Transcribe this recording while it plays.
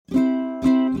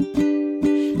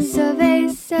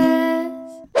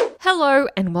Hello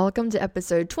and welcome to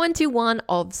episode 21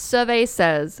 of Survey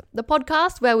Says, the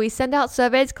podcast where we send out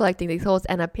surveys collecting the thoughts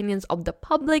and opinions of the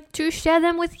public to share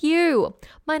them with you.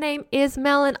 My name is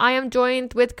Mel and I am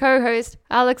joined with co-host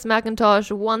Alex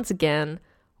McIntosh once again.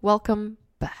 Welcome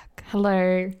back.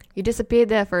 Hello. You disappeared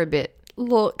there for a bit.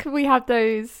 Look, we have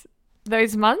those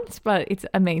months, but it's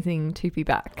amazing to be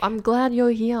back. I'm glad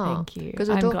you're here. Thank you. Because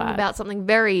we're I'm talking glad. about something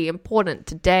very important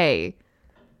today.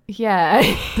 Yeah.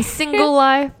 The single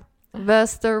life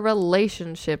versus the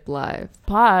relationship life.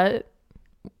 But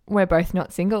we're both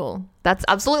not single. That's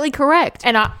absolutely correct.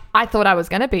 And I thought I was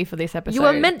going to be for this episode. You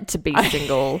were meant to be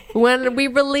single. When we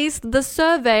released the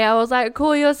survey, I was like,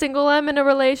 cool, you're single, I'm in a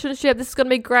relationship. This is going to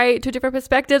be great. Two different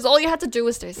perspectives. All you had to do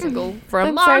was stay single for a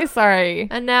I'm month. so sorry.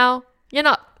 And now you're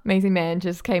not. Amazing man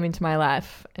just came into my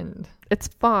life and It's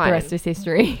fine. the rest is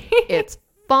history. It's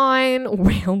fine.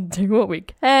 We'll do what we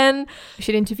can. We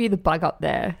should interview the bug up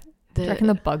there. Do you reckon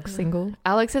the bug's single?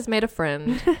 Alex has made a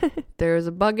friend. There is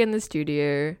a bug in the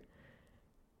studio.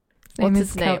 What's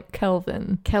his name?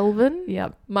 Kelvin. Kelvin?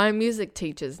 Yep. My music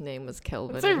teacher's name was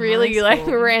Kelvin. It's a in really high like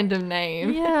school. random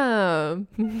name. Yeah.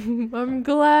 I'm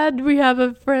glad we have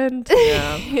a friend.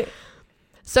 Yeah.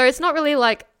 So it's not really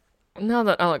like, now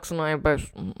that Alex and I are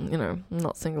both,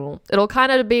 not single, it'll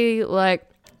kind of be like,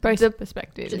 Both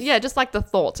perspectives. yeah, just like the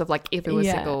thoughts of like if we were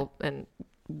Yeah. single and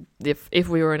if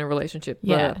we were in a relationship.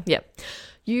 Yeah. But, yeah.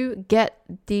 You get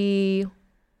the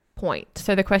point.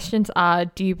 So the questions are,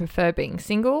 do you prefer being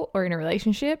single or in a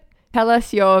relationship? Tell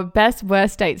us your best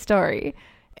worst date story.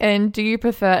 And do you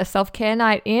prefer a self-care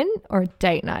night in or a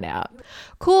date night out?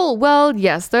 Cool. Well,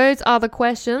 yes, those are the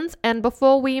questions. And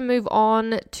before we move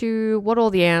on to what all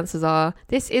the answers are,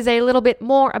 this is a little bit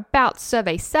more about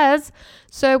Survey Says.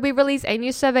 So we release a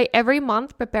new survey every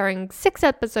month, preparing 6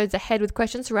 episodes ahead with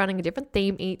questions surrounding a different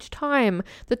theme each time.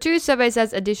 The 2 Survey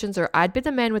Says editions are I'd Be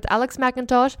the Man with Alex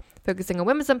McIntosh, focusing on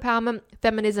women's empowerment,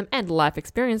 feminism, and life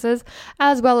experiences,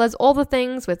 as well as All the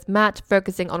Things with Matt,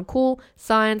 focusing on cool,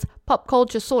 science, pop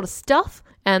culture sort of stuff.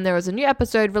 And there is a new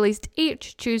episode released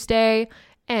each Tuesday,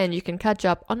 and you can catch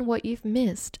up on what you've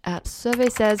missed at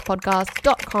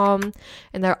surveysayspodcast.com.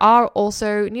 And there are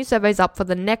also new surveys up for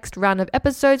the next round of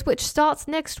episodes, which starts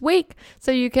next week.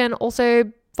 So you can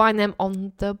also find them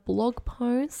on the blog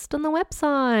post on the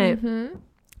website. Mm-hmm.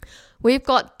 We've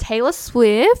got Taylor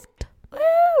Swift.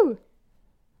 Woo!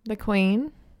 The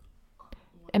Queen.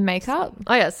 And makeup.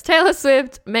 Oh yes, Taylor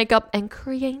Swift, makeup and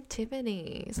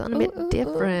creativity. Something a bit Ooh, ooh, ooh.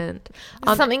 different.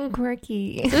 Something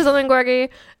quirky. So something quirky.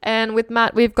 And with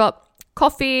Matt, we've got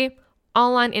coffee,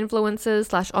 online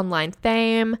influencers / online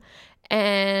fame,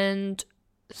 and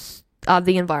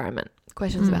the environment.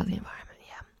 Questions about the environment,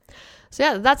 yeah. So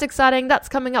yeah, that's exciting. That's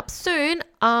coming up soon.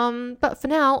 But for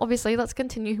now, obviously, let's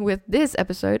continue with this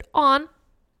episode on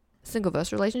single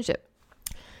versus relationship.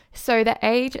 So the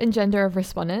age and gender of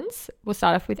respondents, we'll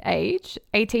start off with age.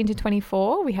 18 to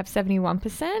 24, we have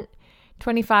 71%.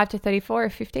 25 to 34 are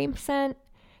 15%.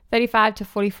 35 to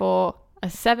 44 are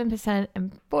 7%.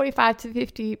 And 45 to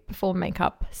 50 perform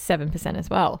makeup, 7% as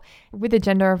well. With the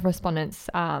gender of respondents,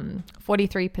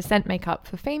 43% makeup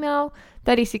for female,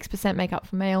 36% makeup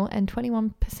for male, and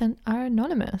 21% are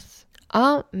anonymous.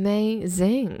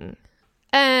 Amazing.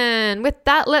 And with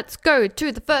that, let's go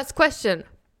to the first question.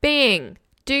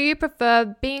 Do you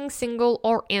prefer being single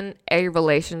or in a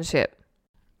relationship?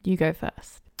 You go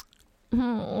first.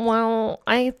 Well,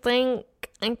 I think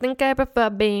I prefer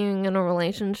being in a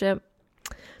relationship.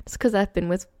 Just because I've been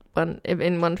with one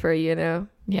for a year now.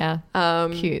 Yeah.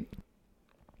 Cute.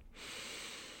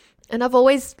 And I've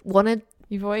always wanted,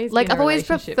 You've always like, been a I've always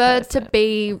relationship preferred person. to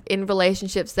be in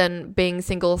relationships than being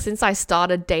single since I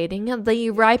started dating at the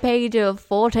ripe age of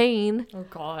 14. Oh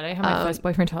God, I had my first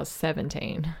boyfriend until I was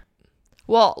 17.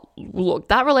 Well, look,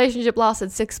 that relationship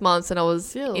lasted 6 months and I was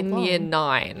Still in long. year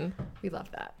 9. We love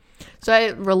that.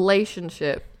 So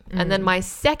relationship. And then my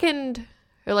second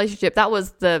relationship, that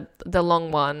was the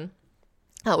long one.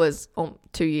 That was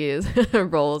 2 years.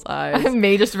 Rolls eyes.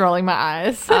 Me just rolling my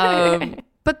eyes.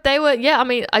 But they were, yeah, I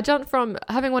mean, I jumped from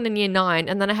having one in year 9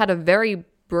 and then I had a very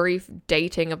brief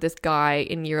dating of this guy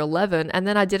in year 11. And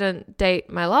then I didn't date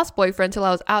my last boyfriend till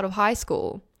I was out of high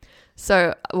school.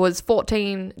 So I was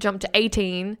 14, jumped to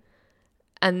 18,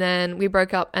 and then we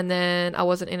broke up, and then I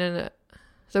wasn't in it.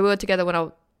 So we were together when I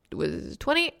was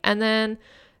 20, and then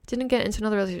didn't get into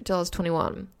another relationship until I was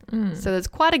 21. So there's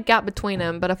quite a gap between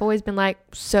them, but I've always been like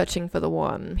searching for the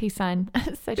one. Peace sign.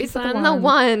 Peace sign, the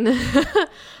one.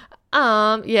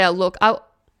 Yeah, look,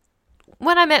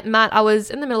 when I met Matt, I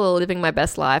was in the middle of living my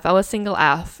best life. I was single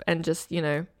AF and just,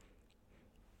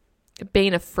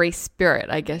 being a free spirit,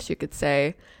 I guess you could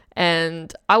say.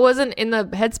 And I wasn't in the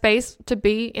headspace to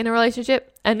be in a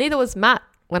relationship, and neither was Matt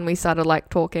when we started like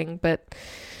talking, but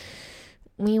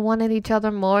we wanted each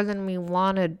other more than we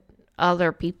wanted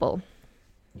other people.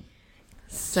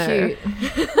 So,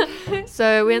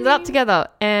 so we ended up together,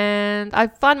 and I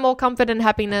find more comfort and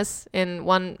happiness in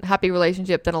one happy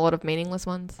relationship than a lot of meaningless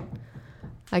ones.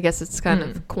 I guess it's kind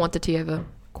of quantity over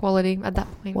quality at that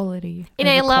point. Quality. And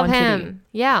I love him.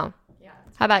 Yeah.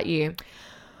 How about you?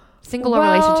 Single or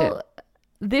relationship?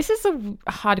 This is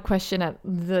a hard question at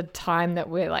the time that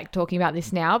we're like talking about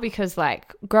this now, because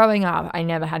like growing up, I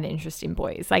never had an interest in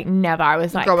boys. Like never. I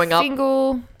was like growing up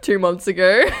single 2 months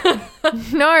ago.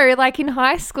 No, like in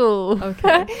high school.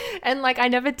 Okay. And like I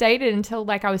never dated until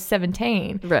like I was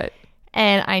 17. Right.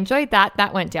 And I enjoyed that.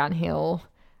 That went downhill.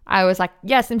 I was like,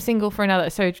 yes, I'm single for another.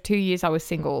 So 2 years I was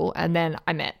single, and then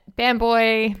I met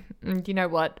Bamboy. And you know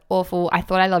what? Awful. I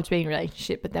thought I loved being in a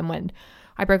relationship, but then when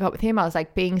I broke up with him, I was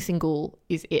like, being single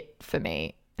is it for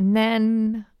me. And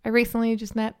then I recently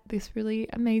just met this really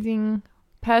amazing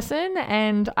person,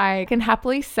 and I can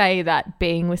happily say that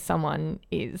being with someone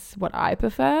is what I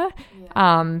prefer.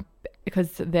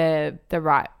 Because they're the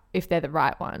right, if they're the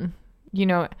right one, you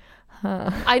know.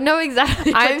 I know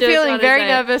exactly. I'm feeling very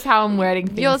nervous how I'm wording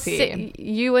things here.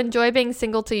 You enjoy being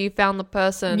single till you found the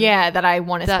person. Yeah, that I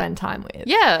want to spend time with.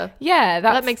 Yeah. Yeah,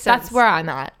 that makes sense. That's where I'm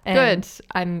at. And good.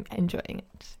 I'm enjoying it.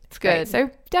 It's good. Great. So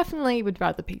definitely would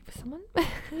rather be with someone.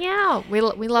 Yeah. We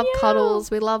love cuddles.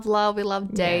 We love love. We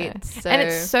love dates. Yeah. So. And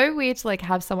it's so weird to like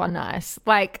have someone nice.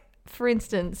 Like, for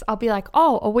instance, I'll be like,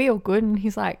 oh, are we all good? And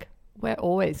he's like, we're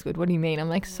always good. What do you mean? I'm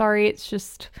like, sorry, it's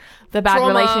just the bad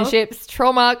relationships,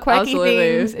 trauma, quirky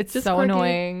things. It's just so quirky.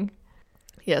 Annoying.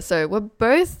 Yeah, so we're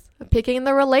both picking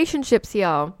the relationships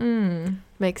here.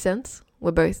 Makes sense.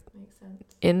 We're both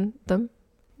in them.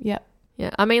 Yep. Yeah.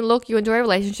 I mean, look, you enjoy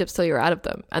relationships till you're out of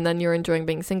them, and then you're enjoying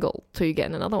being single till you get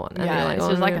in another one. And yeah, like, it's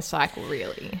just like a cycle,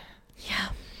 really. Yeah.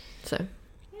 So,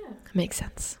 makes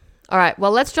sense. All right,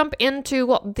 well, let's jump into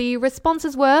what the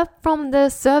responses were from the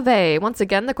survey. Once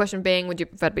again, the question being, would you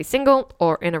prefer to be single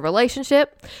or in a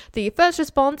relationship? The first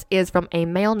response is from a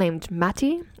male named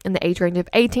Matty in the age range of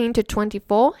 18 to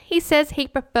 24. He says he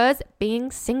prefers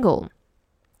being single.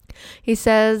 He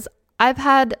says, I've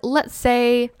had, let's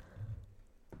say,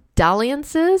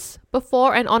 dalliances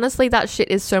before, and honestly, that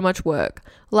shit is so much work.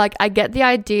 Like, I get the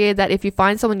idea that if you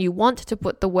find someone you want to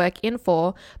put the work in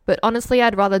for, but honestly,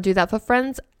 I'd rather do that for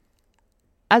friends,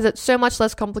 as it's so much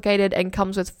less complicated and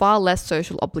comes with far less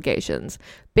social obligations.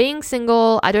 Being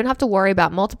single, I don't have to worry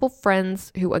about multiple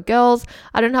friends who are girls.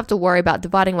 I don't have to worry about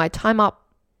dividing my time up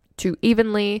too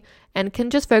evenly, and can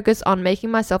just focus on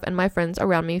making myself and my friends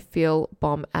around me feel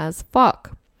bomb as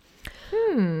fuck.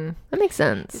 That makes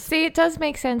sense. See, it does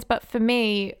make sense, but for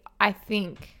me, I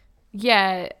think,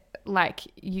 yeah, like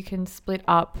you can split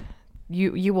up.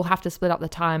 You will have to split up the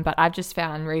time, but I've just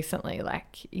found recently,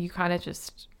 like, you kind of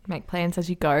just make plans as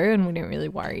you go, and we don't really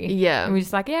worry. Yeah. And we're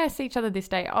just like, yeah, see each other this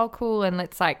day. Oh, cool. And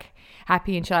let's like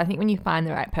happy and chill. I think when you find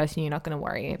the right person, you're not going to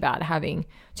worry about having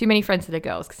too many friends that are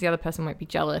girls, because the other person won't be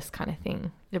jealous, kind of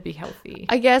thing. It'll be healthy.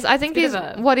 I guess. I think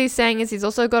what he's saying is he's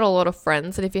also got a lot of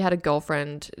friends, and if he had a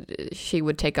girlfriend, she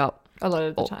would take up a lot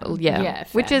of the time. Yeah,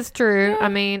 which is true. Yeah. I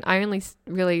mean, I only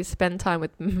really spend time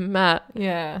with Matt.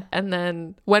 Yeah. And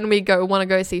then when we want to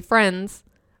go see friends,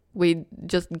 we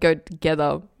just go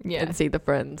together and see the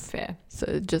friends. Fair.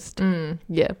 So just,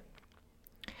 yeah.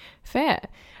 Fair.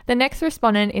 The next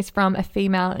respondent is from a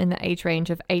female in the age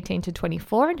range of 18 to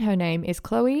 24, and her name is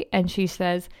Chloe, and she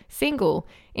says, single.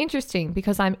 Interesting,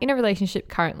 because I'm in a relationship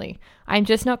currently. I'm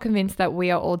just not convinced that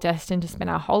we are all destined to spend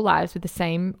our whole lives with the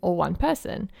same or one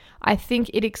person. I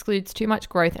think it excludes too much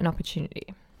growth and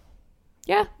opportunity.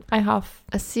 Yeah, I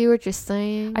see what you're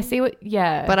saying. I see what,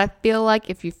 yeah. But I feel like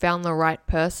if you found the right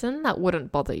person, that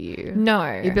wouldn't bother you.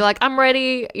 No. You'd be like, I'm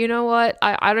ready. You know what?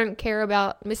 I don't care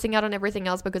about missing out on everything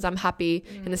else because I'm happy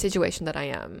in the situation that I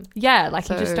am. Yeah, like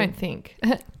you just don't think.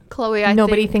 Chloe,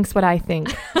 Nobody thinks what I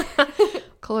think.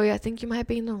 Chloe, I think you might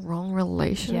be in the wrong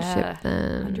relationship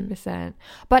then. 100%.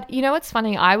 But you know what's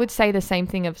funny? I would say the same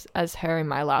thing as her in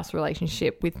my last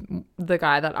relationship with the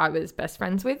guy that I was best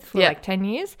friends with for like 10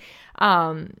 years.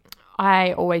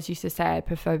 I always used to say I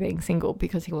prefer being single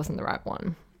because he wasn't the right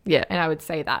one. Yeah. And I would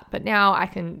say that. But now I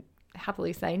can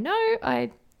happily say, no,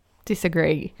 I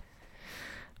disagree.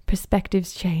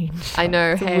 Perspectives change. I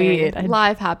know. It's weird.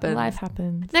 Life happens. Life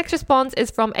happens. Next response is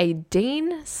from a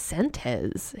Dean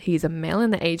Sentes. He's a male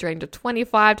in the age range of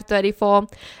 25 to 34.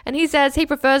 And he says he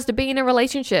prefers to be in a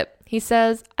relationship. He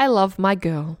says, I love my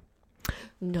girl.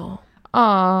 No.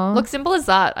 Aww. Look, simple as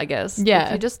that, I guess.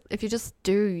 Yeah. If you just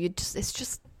do, it's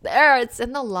just there. It's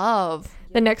in the love.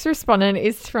 The next respondent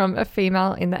is from a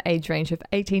female in the age range of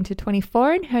 18 to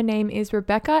 24, and her name is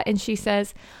Rebecca, and she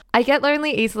says, I get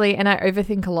lonely easily and I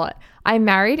overthink a lot. I'm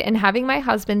married, and having my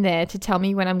husband there to tell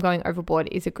me when I'm going overboard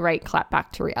is a great clap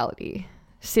back to reality.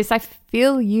 Sis, I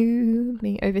feel you,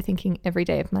 me overthinking every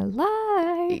day of my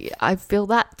life. Yeah, I feel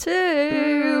that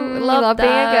too. Love being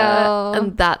a girl.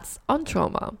 And that's on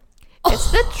trauma.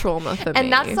 It's the trauma for me.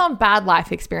 And that's not bad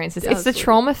life experiences. It's the Absolutely.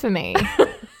 trauma for me.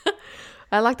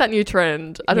 I like that new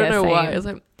trend. I don't Yeah, know why. same. It's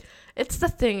like, it's the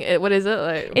thing. What is it?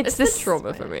 Like, it's this- the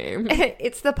trauma for me.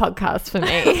 It's the podcast for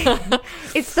me.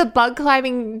 It's the bug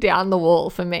climbing down the wall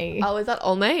for me. Oh, is that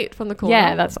All Nate from the corner?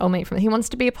 Yeah, that's all me from. He wants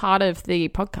to be a part of the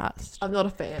podcast. I'm not a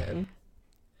fan.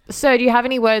 So, do you have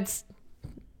any words?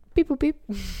 Beep, boop, beep.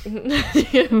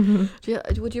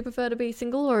 Would you prefer to be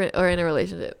single or in a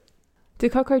relationship? Do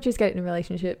cockroaches get in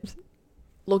relationships?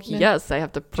 Look, Yeah. yes, they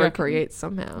have to Do you reckon? procreate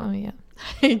somehow. Oh, yeah.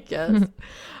 I guess.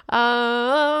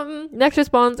 Next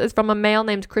response is from a male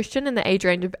named Christian in the age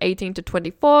range of 18 to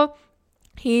 24.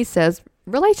 He says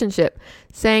relationship,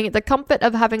 saying the comfort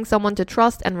of having someone to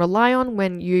trust and rely on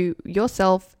when you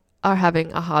yourself are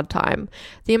having a hard time.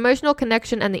 The emotional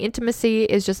connection and the intimacy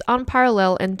is just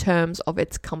unparalleled in terms of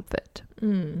its comfort.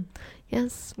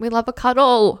 Yes, we love a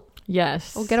cuddle.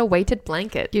 Yes. Or get a weighted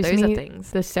blanket. Gives Those me are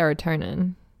things. the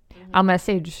serotonin. I'll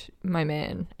message my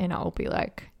man and I'll be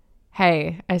like,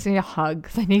 hey, I just need a hug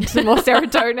 'cause I need some more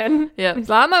serotonin. Yeah. He's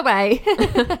like, on my way.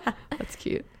 That's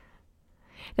cute.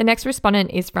 The next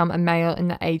respondent is from a male in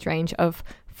the age range of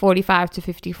 45 to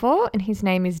 54, and his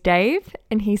name is Dave,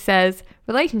 and he says,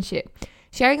 relationship.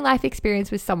 Sharing life experience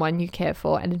with someone you care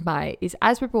for and admire is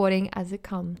as rewarding as it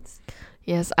comes.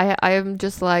 Yes, I am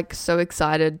just like so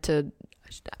excited to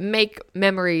make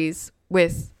memories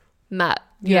with Matt,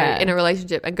 you know, in a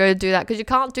relationship and go do that because you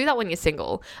can't do that when you're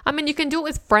single. I mean, you can do it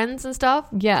with friends and stuff,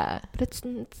 Yeah. but it's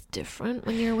different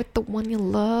when you're with the one you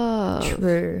love.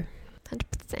 True.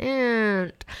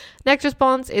 100%. Next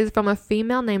response is from a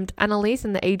female named Annalise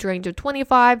in the age range of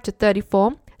 25 to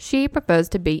 34. She prefers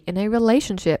to be in a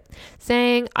relationship,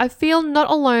 saying, I feel not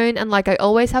alone and like I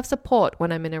always have support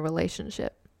when I'm in a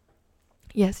relationship.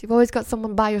 Yes, you've always got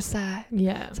someone by your side.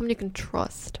 Yeah. Someone you can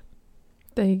trust.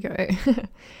 There you go.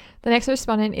 The next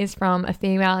respondent is from a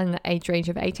female in the age range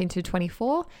of 18 to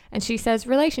 24, and she says,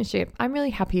 relationship. I'm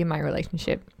really happy in my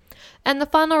relationship. And the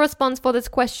final response for this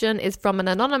question is from an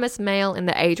anonymous male in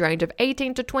the age range of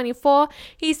 18 to 24.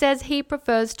 He says he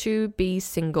prefers to be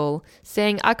single,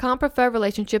 saying, I can't prefer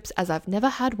relationships as I've never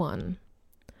had one.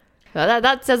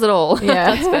 That says it all.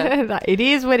 Yeah. That's fair. It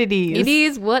is what it is. It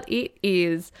is what it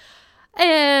is.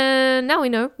 And now we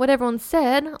know what everyone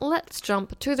said. Let's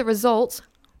jump to the results.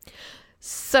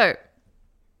 So,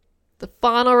 the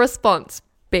final response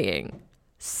being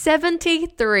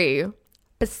 73%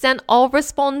 of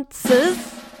responses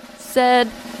said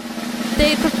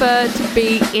they prefer to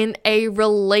be in a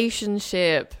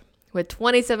relationship, with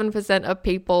 27% of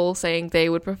people saying they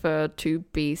would prefer to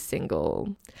be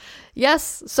single.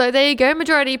 Yes, so there you go.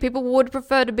 Majority of people would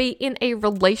prefer to be in a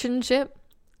relationship.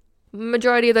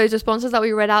 Majority of those responses that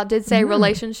we read out did say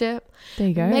relationship. There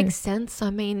you go. Makes sense. I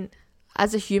mean,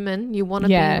 as a human, you want to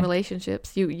be in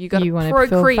relationships. You got to want to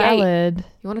procreate. feel valid.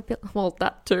 You want to feel, well,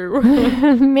 that too.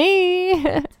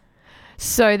 Me.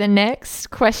 So the next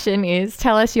question is,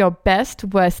 tell us your best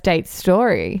worst date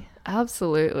story.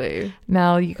 Absolutely.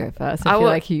 Mel, you go first. I feel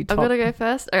like you I'm talk going to go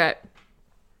first. All right.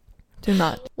 too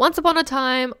much. Once upon a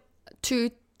time,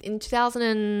 in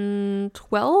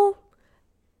 2012,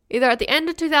 either at the end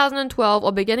of 2012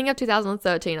 or beginning of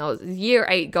 2013, I was year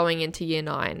 8 going into year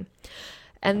 9.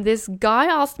 And this guy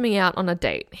asked me out on a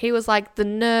date. He was like the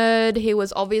nerd. He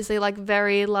was obviously like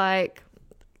very like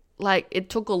it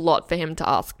took a lot for him to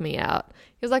ask me out.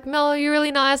 He was like, Mel, you're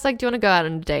really nice. Like, do you want to go out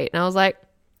on a date? And I was like,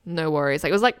 no worries. Like,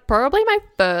 it was like probably my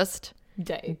first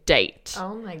date.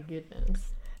 Oh my goodness.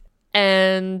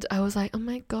 And I was like, oh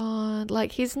my God,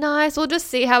 like he's nice. We'll just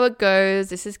see how it goes.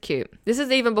 This is cute. This is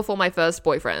even before my first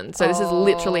boyfriend. So this is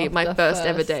literally my first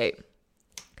ever date.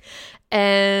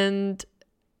 And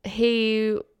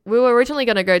we were originally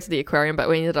going to go to the aquarium, but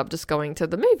we ended up just going to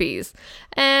the movies.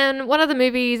 And one of the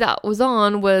movies that was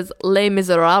on was Les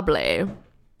Miserables.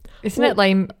 Isn't it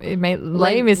Les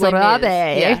Miserables?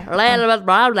 Yeah, Les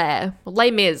Miserables.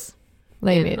 Les Mis.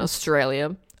 Les in Mis.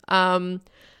 Australia.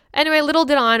 Anyway, little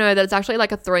did I know that it's actually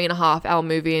like a 3.5 hour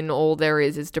movie and all there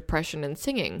is depression and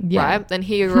singing, right? And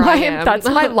here I am. That's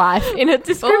my life in a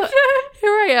description. Here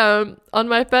I am on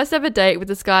my first ever date with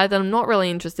this guy that I'm not really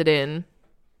interested in,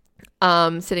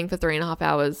 sitting for 3.5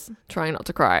 hours trying not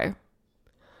to cry.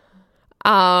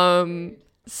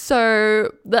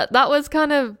 So that was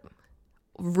kind of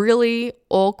really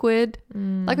awkward.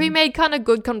 Like we made kind of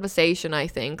good conversation, I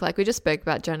think. Like we just spoke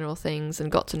about general things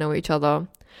and got to know each other.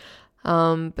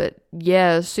 But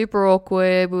yeah, super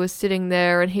awkward. We were sitting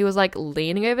there and he was like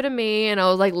leaning over to me and I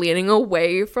was like leaning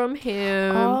away from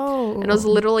him. And it was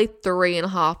literally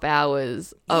 3.5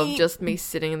 hours of just me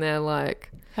sitting there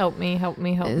like, help me.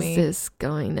 is this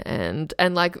going to end?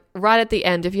 And like right at the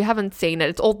end, if you haven't seen it,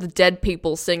 it's all the dead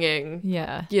people singing,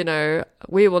 Yeah. you know,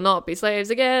 we will not be slaves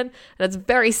again. And it's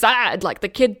very sad. Like the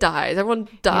kid dies, everyone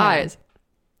dies.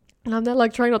 And I'm there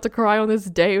like trying not to cry on this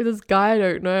date with this guy I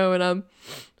don't know. And I'm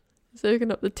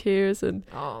soaking up the tears. And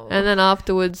then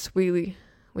afterwards we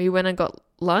went and got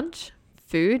lunch,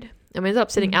 food. And we ended up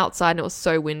sitting outside and it was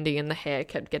so windy and the hair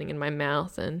kept getting in my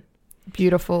mouth and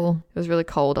Beautiful. it was really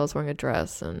cold. I was wearing a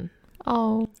dress and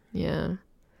yeah.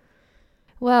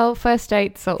 Well, first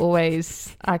dates are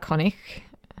always iconic.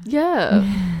 Yeah.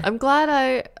 I'm glad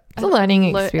It's a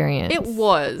learning experience. It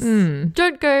was.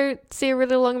 Don't go see a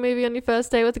really long movie on your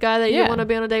first date with a guy that you want to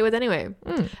be on a date with anyway.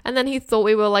 And then he thought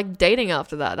we were like dating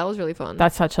after that. That was really fun.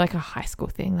 That's such like a high school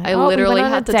thing. Like, I literally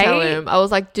had to tell him. I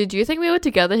was like, did you think we were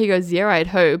together? He goes, yeah, I'd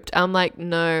hoped. I'm like,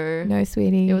 no. No,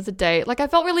 sweetie. It was a date. Like I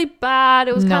felt really bad.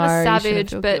 It was kind of savage,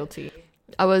 feel but guilty.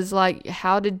 I was like,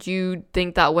 how did you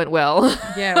think that went well?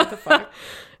 Yeah, what the fuck?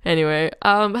 Anyway,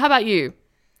 how about you?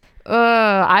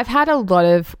 I've had a lot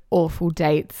of awful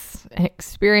dates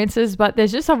experiences, but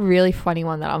there's just a really funny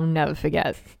one that I'll never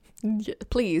forget. Yeah,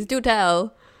 please do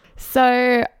tell.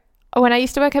 So when I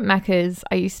used to work at Macca's,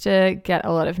 I used to get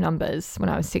a lot of numbers when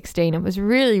I was 16. It was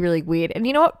really, really weird. And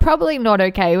you know what? Probably not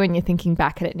okay when you're thinking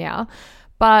back at it now.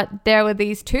 But there were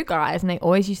these two guys and they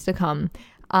always used to come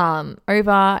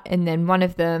over, and then one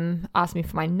of them asked me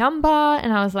for my number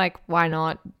and I was like, why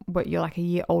not? But you're like a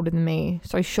year older than me.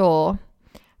 So sure.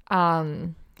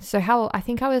 I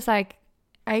think I was like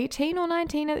 18 or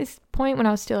 19 at this point when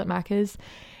I was still at Macca's.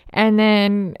 And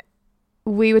then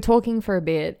we were talking for a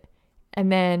bit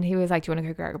and then he was like, do you want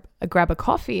to go grab a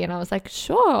coffee? And I was like,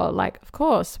 sure, like, of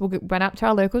course. Went up to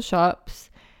our local shops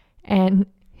and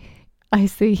I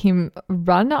see him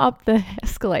run up the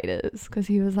escalators because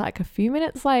he was like a few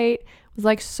minutes late. I was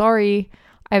like, sorry,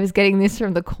 I was getting this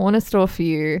from the corner store for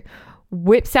you.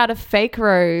 Whips out a fake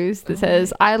rose that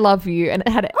says I love you and it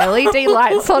had LED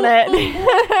lights on it.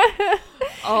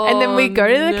 And then we go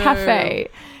to the cafe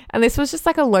and this was just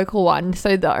like a local one,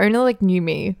 so the owner like knew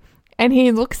me, and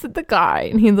he looks at the guy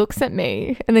and he looks at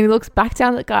me and then he looks back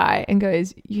down at the guy and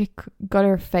goes, you got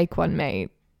her a fake one,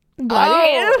 mate. And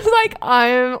I was like,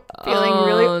 I'm feeling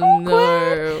really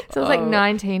awkward. So I was like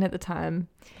 19 at the time.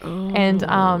 And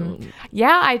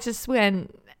I just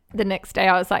went the next day.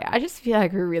 I was like, I just feel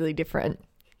like we're really different.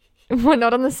 We're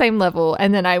not on the same level.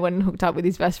 And then I went and hooked up with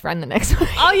his best friend the next week.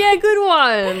 Oh yeah, good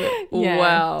one. Yeah.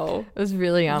 Wow. It was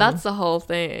really that's the whole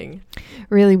thing.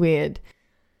 really weird.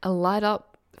 A light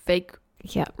up fake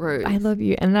rose. I love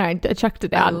you. And then I chucked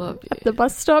it out at the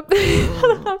bus stop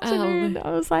that afternoon.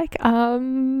 I was like,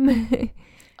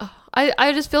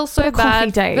 I just feel so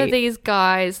bad for these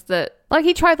guys that like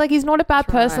he tried, like he's not a bad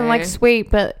person, like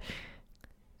sweet, but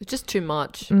it's just too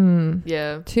much.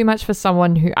 Yeah. Too much for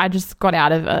someone who I just got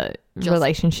out of a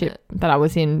relationship that I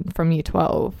was in from year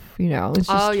 12. You know, I was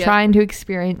just trying to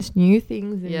experience new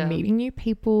things and meeting new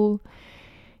people.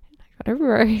 I got a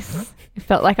rose. It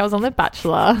felt like I was on The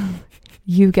Bachelor.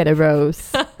 You get a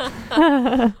rose.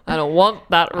 I don't want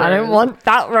that rose. I don't want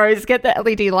that rose. Get the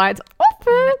LED lights off it.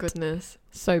 Oh, goodness.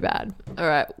 So bad. All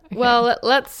right. Okay. Well,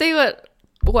 let's see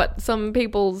what some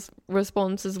people's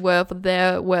responses were for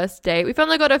their worst date. We've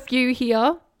only got a few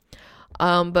here,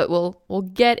 but we'll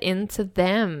get into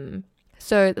them.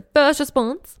 So the first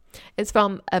response is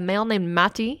from a male named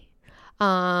Matty,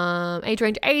 age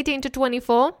range 18 to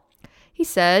 24. He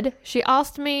said, she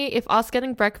asked me if us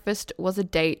getting breakfast was a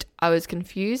date. I was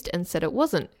confused and said it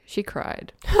wasn't. She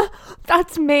cried.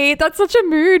 That's me. That's such a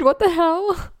mood. What the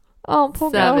hell? Oh, poor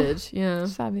Savage. girl. Yeah.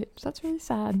 Savage. That's really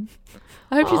sad.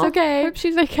 I hope she's okay. I hope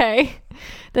she's okay.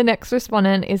 The next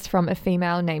respondent is from a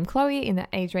female named Chloe in the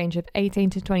age range of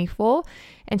 18 to 24.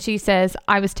 And she says,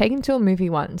 I was taken to a movie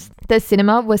once. The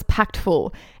cinema was packed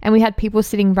full and we had people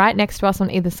sitting right next to us on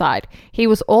either side. He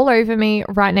was all over me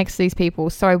right next to these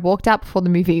people. So I walked out before the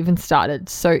movie even started.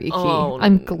 So icky.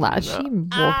 I'm glad she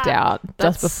walked out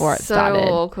just before it started.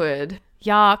 So awkward.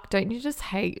 Yuck. Don't you just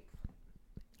hate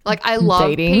like I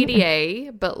love dating?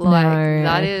 PDA, but like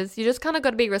that is, you just kind of got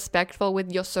to be respectful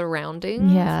with your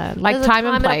surroundings. Yeah, like There's time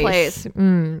and place.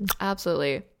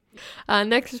 Absolutely.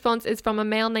 Next response is from a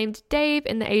male named Dave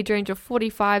in the age range of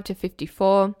 45 to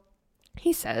 54.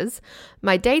 He says,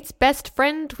 my date's best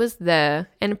friend was there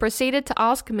and proceeded to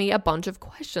ask me a bunch of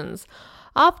questions.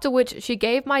 After which she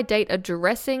gave my date a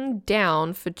dressing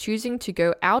down for choosing to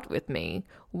go out with me,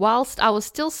 whilst I was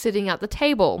still sitting at the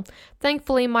table.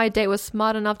 Thankfully, my date was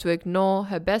smart enough to ignore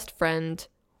her best friend.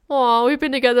 Oh, we've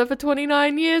been together for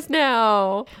 29 years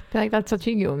now. I feel like that's such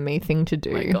a you and me thing to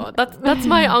do. Oh my God, that's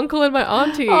my uncle and my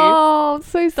auntie. Oh, so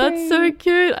sweet. That's so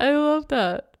cute. I love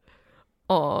that.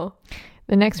 Oh.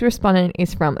 The next respondent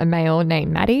is from a male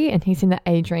named Maddie, and he's in the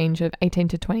age range of 18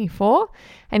 to 24.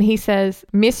 And he says,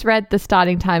 misread the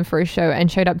starting time for a show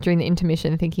and showed up during the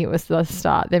intermission thinking it was the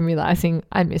start, then realizing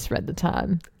I misread the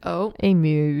time. Oh. A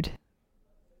mood.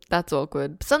 That's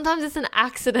awkward. Sometimes it's an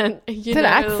accident. It's an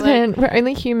accident. We're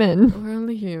only human. We're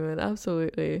only human.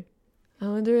 Absolutely. I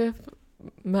wonder if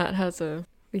Matt has a...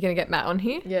 We're going to get Matt on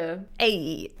here? Yeah.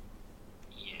 Hey.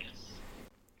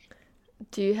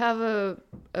 Do you have a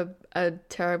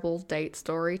terrible date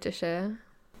story to share?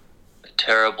 A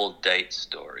terrible date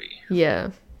story.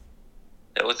 Yeah.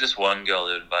 There was this one girl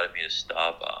who invited me to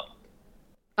Starbar.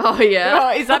 Oh, yeah?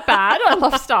 Oh, is that bad? I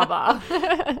love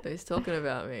Starbar. He's talking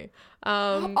about me.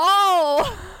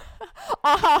 Oh!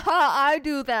 I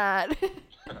do that.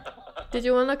 Did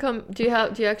you want to come... Do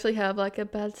you actually have, like, a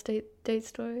bad date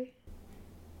story?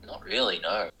 Not really,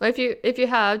 no. Well, if you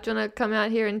have, do you want to come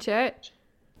out here and share it?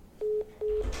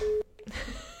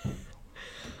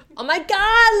 Oh my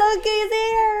God, look, he's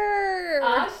here!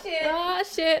 Oh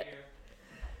shit.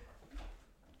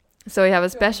 So we have a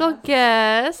special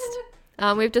guest.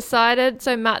 We've decided,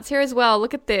 so Matt's here as well.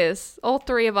 Look at this. All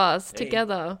three of us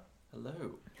together.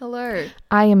 Hello.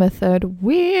 I am a third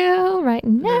wheel right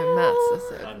now. No, Matt's the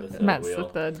third. I'm the third Matt's wheel.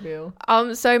 the third wheel.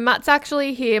 So Matt's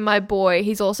actually here, my boy.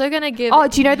 He's also going to give... Oh,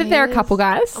 do you know that they're a couple,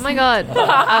 guys? Oh my God.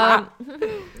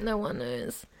 No one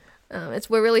knows.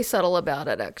 We're really subtle about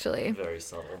it, actually. Very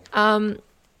subtle.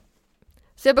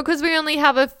 So because we only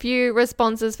have a few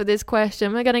responses for this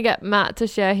question, we're going to get Matt to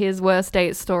share his worst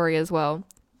date story as well.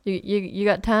 You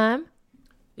got time?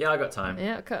 Yeah, I got time.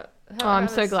 Yeah, okay. Oh, I'm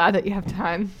so glad that you have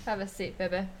time. Have a seat,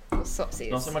 baby. Or swap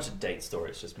seats. Not so much a date story,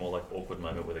 it's just more like awkward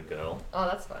moment with a girl. Oh,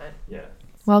 that's fine. Yeah.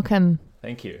 Welcome.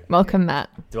 Thank you. Welcome, Matt.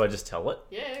 Do I just tell it?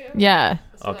 Yeah.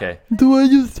 Okay. Do I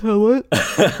just tell it?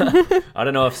 I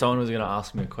don't know if someone was going to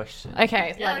ask me a question.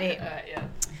 Okay, let me.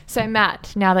 So,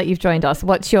 Matt, now that you've joined us,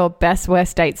 what's your best,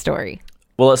 worst date story?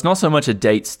 Well, it's not so much a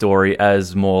date story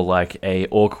as more like a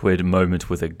awkward moment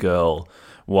with a girl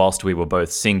whilst we were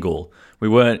both single. We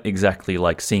weren't exactly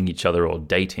like seeing each other or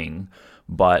dating,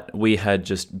 but we had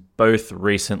just both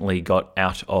recently got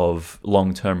out of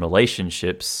long-term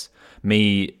relationships.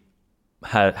 Me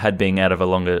had been out of a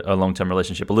long-term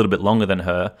relationship a little bit longer than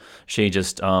her. She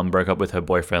just broke up with her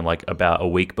boyfriend like about a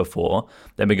week before.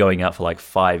 Then we're going out for like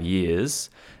 5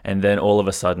 years, and then all of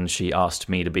a sudden she asked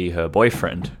me to be her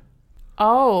boyfriend.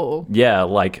 Oh. Yeah,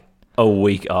 like a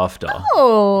week after.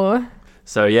 Oh.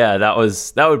 So yeah, that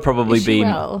would probably Is she be.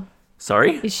 well?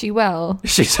 Sorry? Is she well?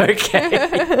 She's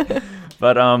okay.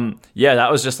 But yeah,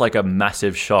 that was just like a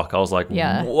massive shock. I was like,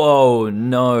 Yeah. whoa,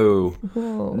 no,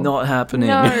 not happening.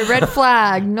 No, red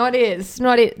flag. Not it,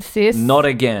 sis. Not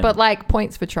again. But like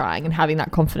points for trying and having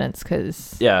that confidence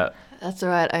because. Yeah. That's all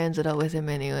right. I ended up with him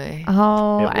anyway.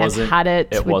 Oh, It I've wasn't- had it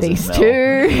it with wasn't these Mel.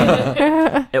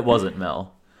 two. It wasn't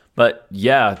Mel. But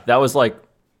yeah, that was like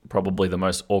probably the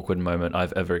most awkward moment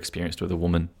I've ever experienced with a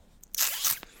woman.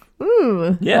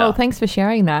 Ooh. Yeah. Well, thanks for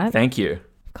sharing that. Thank you.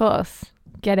 Of course.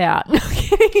 Get out. No,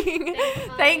 kidding.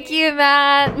 Thank you,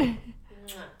 Matt.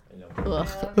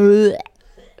 Ugh.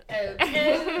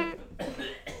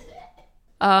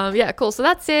 Yeah, cool. So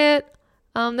that's it.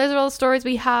 Those are all the stories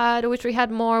we had. I wish we had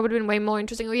more. It would have been way more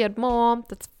interesting if we had more.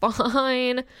 That's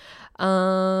fine.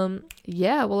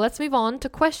 Yeah, well, let's move on to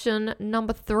question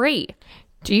number 3.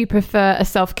 Do you prefer a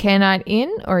self-care night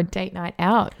in or a date night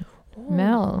out?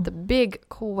 Mel. The big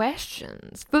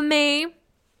questions. For me,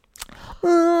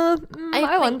 I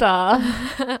think-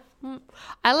 wonder.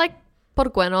 I like por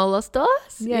qué no los dos,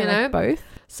 Yeah, you know? like both.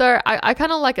 So I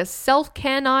kind of like a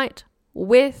self-care night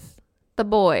with the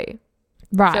boy.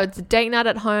 Right. So it's a date night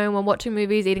at home. We're watching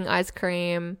movies, eating ice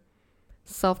cream,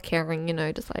 self-caring, you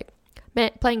know, just like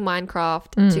playing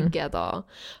Minecraft together.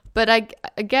 But I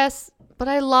guess, but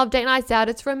I love date nights out.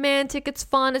 It's romantic. It's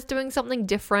fun. It's doing something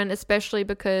different, especially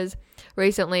because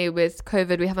recently with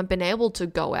COVID, we haven't been able to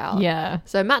go out. Yeah.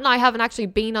 So Matt and I haven't actually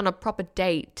been on a proper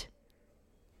date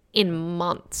in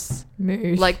months.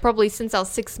 Mood. Like probably since our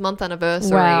 6-month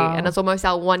anniversary. Wow. And it's almost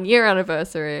our 1-year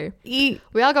anniversary. Eat.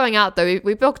 We are going out though.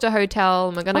 We booked a hotel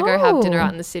and we're going to go have dinner Oh.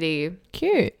 out in the city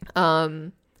Cute.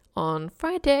 on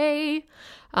Friday.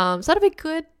 So that'll be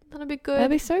good. That'll be good.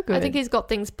 That'd be so good. I think he's got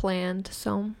things planned.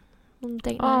 So on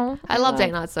date Oh, night. I love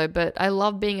date nights though, but I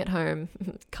love being at home,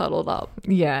 cuddled up.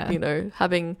 Yeah. You know,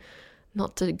 having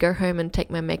not to go home and take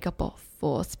my makeup off,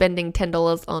 or spending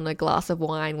 $10 on a glass of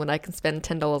wine when I can spend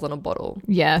 $10 on a bottle.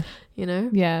 Yeah. You know.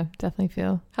 Yeah. Definitely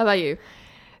feel. How about you?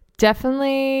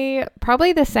 Definitely,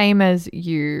 probably the same as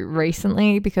you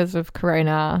recently because of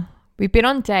Corona. We've been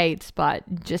on dates, but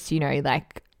just, you know,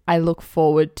 like I look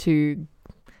forward to,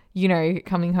 you know,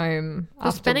 coming home Just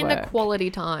after spending work. the quality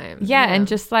time. Yeah, and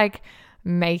just like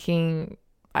making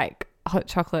like hot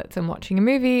chocolates and watching a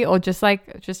movie, or just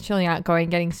chilling out,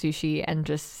 getting sushi and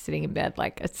just sitting in bed.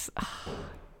 Like it's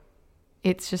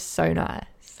just so nice.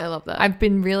 I love that. I've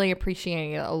been really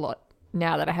appreciating it a lot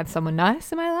now that I have someone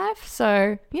nice in my life.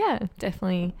 So yeah,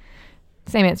 definitely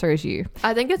same answer as you.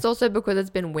 I think it's also because it's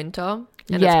been winter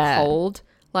and Yeah. it's cold.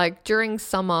 Like during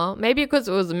summer, maybe because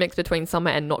it was a mix between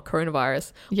summer and not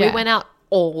coronavirus, Yeah. we went out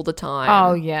all the time.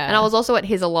 Oh yeah, And I was also at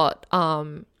his a lot.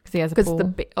 because he has a Because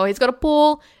pool. he's got a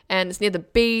pool and it's near the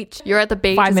beach. You're at the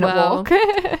beach 5-minute as well. walk.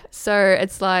 So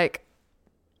it's like,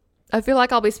 I feel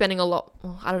like I'll be spending a lot.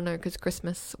 Well, I don't know, because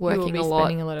Christmas You will working be a lot.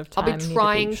 spending a lot of I'll time. be near the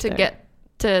trying beach to though. get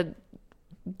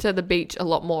to the beach a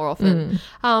lot more often.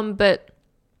 Mm. But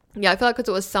yeah, I feel like because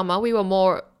it was summer, we were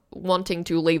more wanting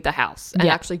to leave the house and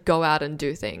Yeah. actually go out and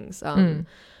do things. Mm.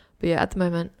 But yeah, at the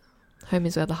moment, home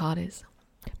is where the heart is.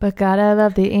 But gotta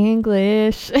love the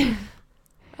English.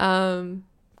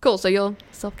 Cool. So your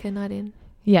self-care night in.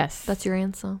 Yes, That's your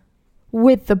answer.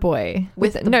 with the boy.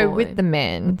 With the no, boy. with the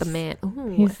man. The man. Ooh.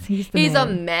 He's the He's a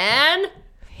man. man.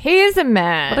 He is a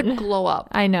man. What a glow up.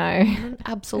 I know. An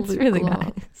absolute It's really glow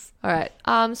up. nice. All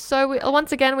right. So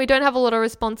once again, we don't have a lot of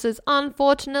responses,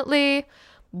 unfortunately,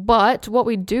 but what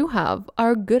we do have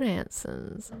are good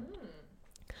answers.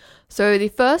 So the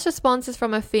first response is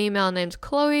from a female named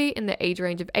Chloe in the age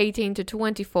range of 18 to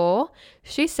 24.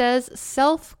 She says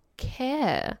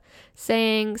self-care,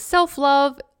 saying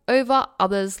self-love over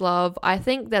others' love. I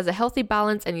think there's a healthy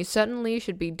balance and you certainly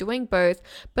should be doing both,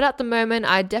 but at the moment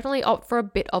I definitely opt for a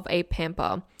bit of a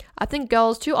pamper. I think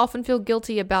girls too often feel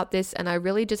guilty about this and I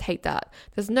really just hate that.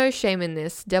 There's no shame in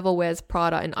this. Devil wears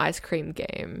Prada and ice cream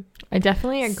game. I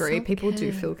definitely agree. Self-care. People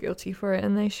do feel guilty for it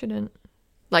and they shouldn't.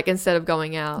 Like instead of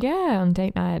going out. Yeah, on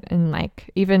date night and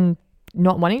like even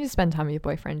not wanting to spend time with your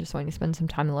boyfriend, just wanting to spend some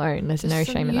time alone. There's Just no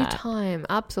some shame in you that. time.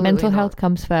 Absolutely. Mental not. health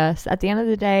comes first. At the end of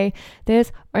the day,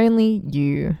 there's only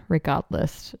you,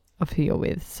 regardless of who you're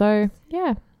with. So,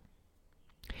 yeah.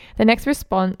 The next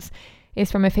response is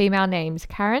from a female named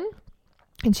Karen,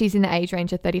 and she's in the age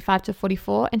range of 35 to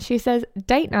 44, and she says,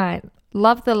 date night,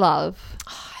 love the love.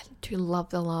 I do love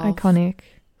the love. Iconic.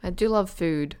 I do love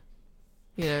food.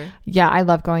 You know, Yeah, I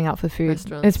love going out for food.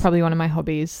 Restaurants. It's probably one of my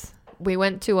hobbies. we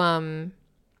went to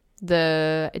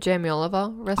the Jamie Oliver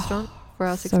restaurant for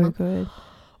our 6 So months. good.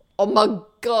 Oh my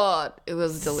god, it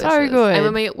was So delicious. good.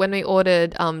 And when we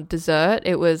ordered dessert,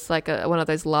 it was like one of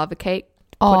those lava cake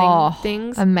pudding Oh,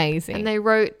 things, amazing. and they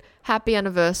wrote "Happy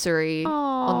Anniversary"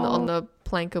 on Oh, the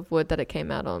plank of wood that it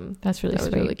came out on. that's really That was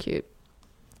sweet. really cute.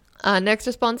 Next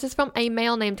response is from a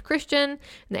male named Christian in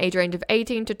the age range of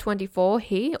 18 to 24.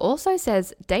 He also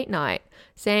says date night,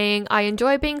 saying, I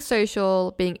enjoy being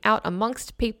social. Being out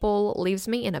amongst people leaves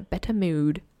me in a better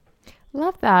mood.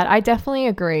 Love that. I definitely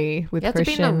agree with You have to be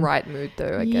Christian. in the right mood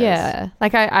though, I guess. Yeah.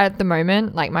 Like I at the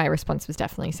moment, like my response was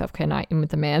definitely self-care night in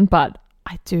with the man, but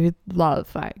I do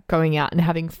love like going out and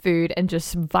having food and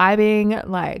just vibing.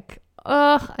 Like,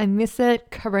 I miss it.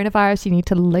 Coronavirus, you need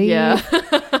to leave. Yeah.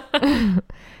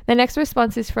 The next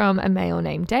response is from a male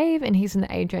named Dave, and he's in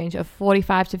the age range of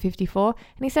 45 to 54,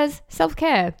 and he says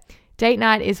self-care. Date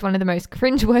night is one of the most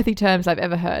cringe-worthy terms I've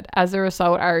ever heard. As a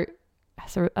result, I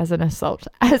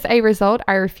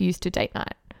refuse to date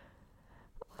night.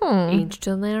 Each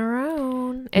to their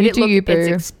own. You do you, boo.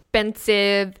 It's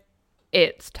expensive.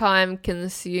 It's time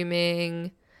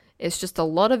consuming. It's just a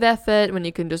lot of effort when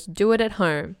you can just do it at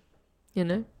home, you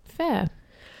know? Fair.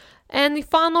 And the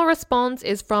final response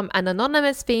is from an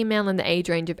anonymous female in the age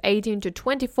range of 18 to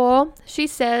 24. She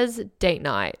says date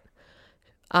night.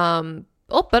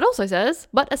 But also says,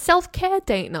 but a self-care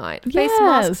date night. Face Yes.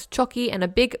 masks, chocky, and a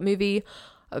big movie.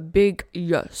 A big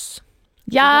yes.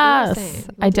 Yes.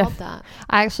 I that.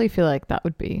 I actually feel like that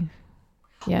would be.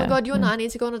 Yeah. Oh my god, you and I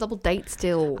need to go on a double date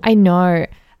still. I know.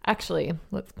 Actually,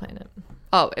 let's plan it.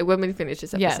 Oh, when we finish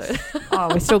this episode. Yes. Oh,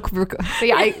 we're still.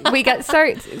 We get so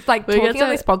it's like We get talking on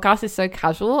so- this podcast is so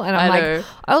casual, and I'm I like, know.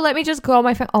 oh, let me just go on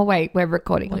my phone. Oh wait, we're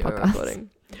recording a Wait, we're podcast. recording.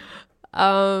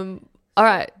 All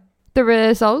right. The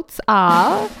results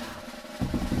are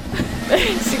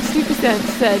 60%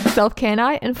 said self-care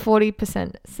night and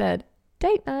 40% said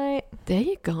date night. There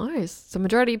you go. So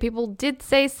majority of people did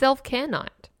say self-care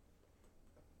night.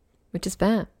 which is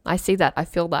fair. I see that. I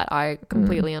feel that. I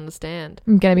completely understand.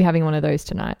 I'm going to be having one of those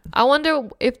tonight. I wonder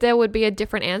if there would be a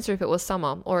different answer if it was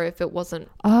summer or if it wasn't.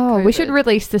 Oh, we should COVID.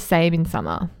 release the same in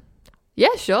summer.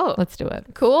 Yeah, sure. Let's do it.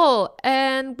 Cool.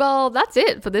 And well, that's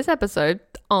it for this episode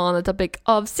on the topic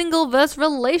of single versus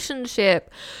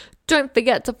relationship. Don't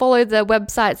forget to follow the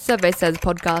website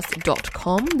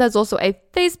surveysayspodcast.com. There's also a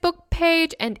Facebook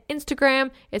page and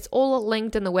Instagram. It's all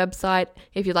linked in the website.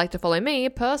 If you'd like to follow me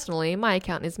personally, my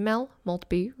account is Mel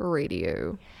Maltby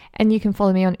Radio. And you can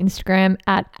follow me on Instagram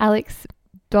at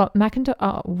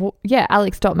alex.mcintosh.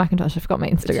 Alex.mcintosh. I forgot my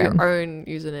It's Instagram. your own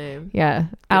username. Yeah, for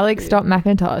you.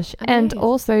 alex.mcintosh. And Amazing.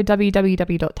 also If you wanna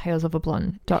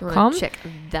www.talesofablonde.com. check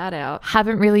that out.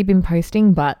 Haven't really been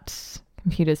posting, but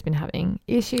computer's been having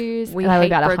issues. We and I hate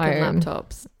live out of broken home.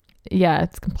 laptops. Yeah,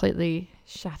 it's completely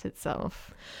shat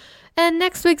itself. And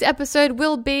next week's episode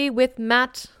will be with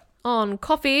Matt on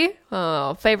coffee.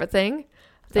 Oh, favorite thing.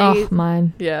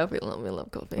 Mine. Yeah, we love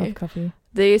coffee. Love coffee.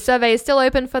 The survey is still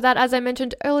open for that, as I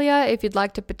mentioned earlier. If you'd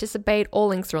like to participate, all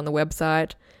links are on the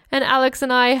website. And Alex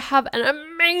and I have an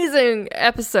amazing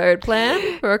episode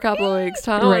planned for a couple of weeks'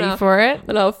 time. Ready for it?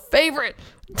 And our favorite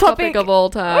topic of all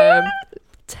time,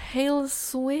 Taylor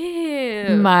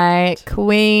Swift. My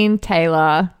Queen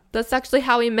Taylor. That's actually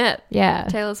how we met. Yeah.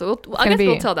 Taylor Swift. I gonna guess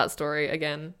we'll be- tell that story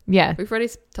again. Yeah. We've already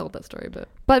told that story, but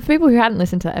But for people who hadn't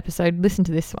listened to that episode, listen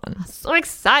to this one. so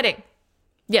exciting.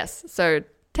 Yes, so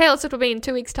Taylor Swift will be in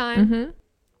 2 weeks' time. Mm-hmm.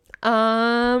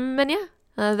 And yeah,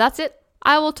 that's it.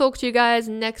 I will talk to you guys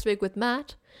next week with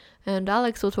Matt, and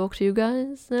Alex will talk to you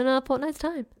guys in a fortnight's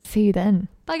time. See you then.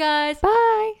 Bye, guys.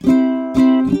 Bye.